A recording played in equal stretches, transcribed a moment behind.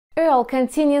Oil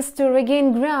continues to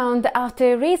regain ground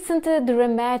after a recent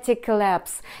dramatic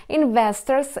collapse.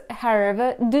 Investors,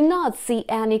 however, do not see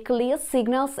any clear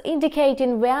signals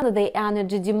indicating when the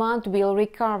energy demand will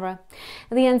recover.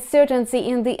 The uncertainty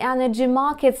in the energy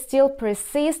market still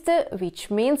persists, which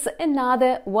means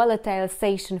another volatile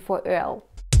session for oil.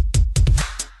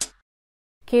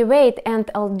 Kuwait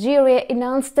and Algeria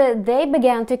announced they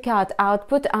began to cut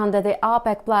output under the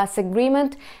OPEC Plus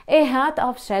agreement ahead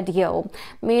of schedule.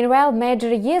 Meanwhile,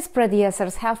 major US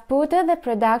producers have put the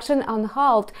production on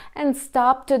halt and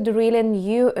stopped drilling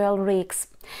new oil rigs.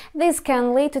 This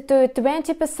can lead to a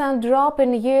 20% drop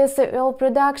in US oil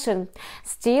production.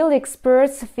 Still,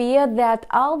 experts fear that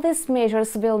all these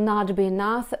measures will not be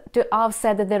enough to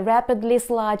offset the rapidly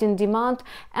sliding demand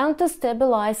and to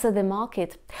stabilize the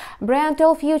market. Brent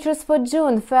oil futures for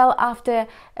June fell after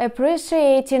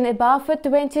appreciating above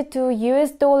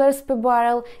 $22 per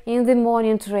barrel in the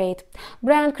morning trade.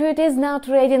 Brent crude is now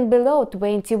trading below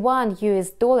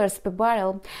 $21 per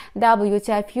barrel.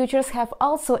 WTI futures have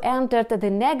also entered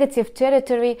the negative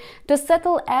territory to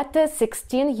settle at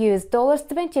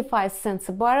 $16.25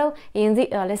 a barrel in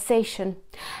the early session.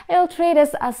 Oil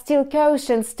traders are still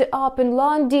cautious to open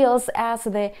long deals as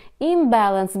the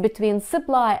imbalance between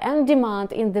supply and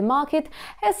demand in the market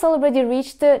has already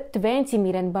reached 20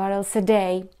 million barrels a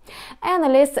day.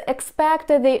 Analysts expect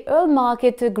the oil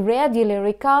market to gradually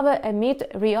recover amid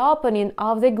reopening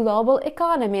of the global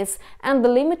economies and the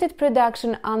limited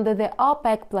production under the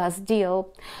OPEC Plus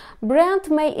deal. Brent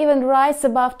may even rise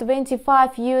above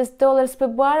 $25 per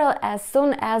barrel as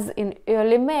soon as in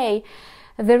early May.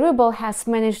 The ruble has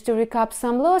managed to recoup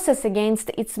some losses against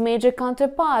its major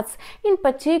counterparts. In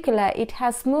particular, it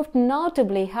has moved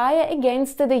notably higher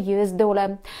against the US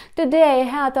dollar. Today,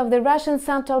 ahead of the Russian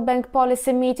Central Bank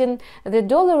policy meeting, the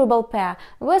dollar-ruble pair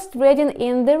was trading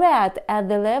in the red at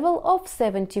the level of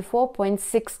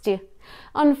 74.60.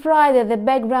 On Friday, the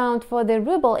background for the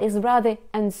ruble is rather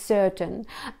uncertain.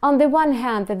 On the one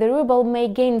hand, the ruble may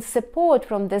gain support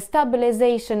from the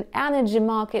stabilization energy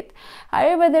market.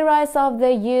 However, the rise of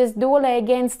the US dollar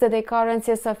against the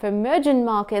currencies of emerging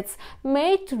markets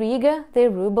may trigger the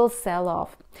ruble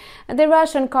sell-off. The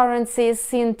Russian currency is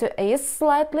seen to ease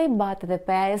slightly, but the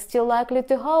pair is still likely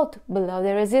to halt below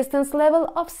the resistance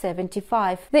level of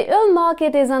 75. The oil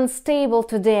market is unstable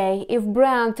today. If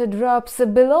Brent drops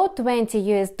below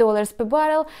 $20 per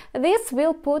barrel, this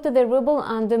will put the ruble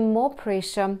under more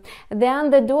pressure. Then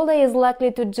the dollar is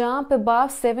likely to jump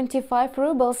above 75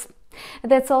 rubles.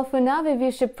 That's all for now. We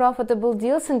wish you profitable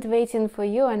deals and waiting for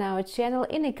you on our channel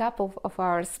in a couple of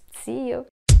hours. See you!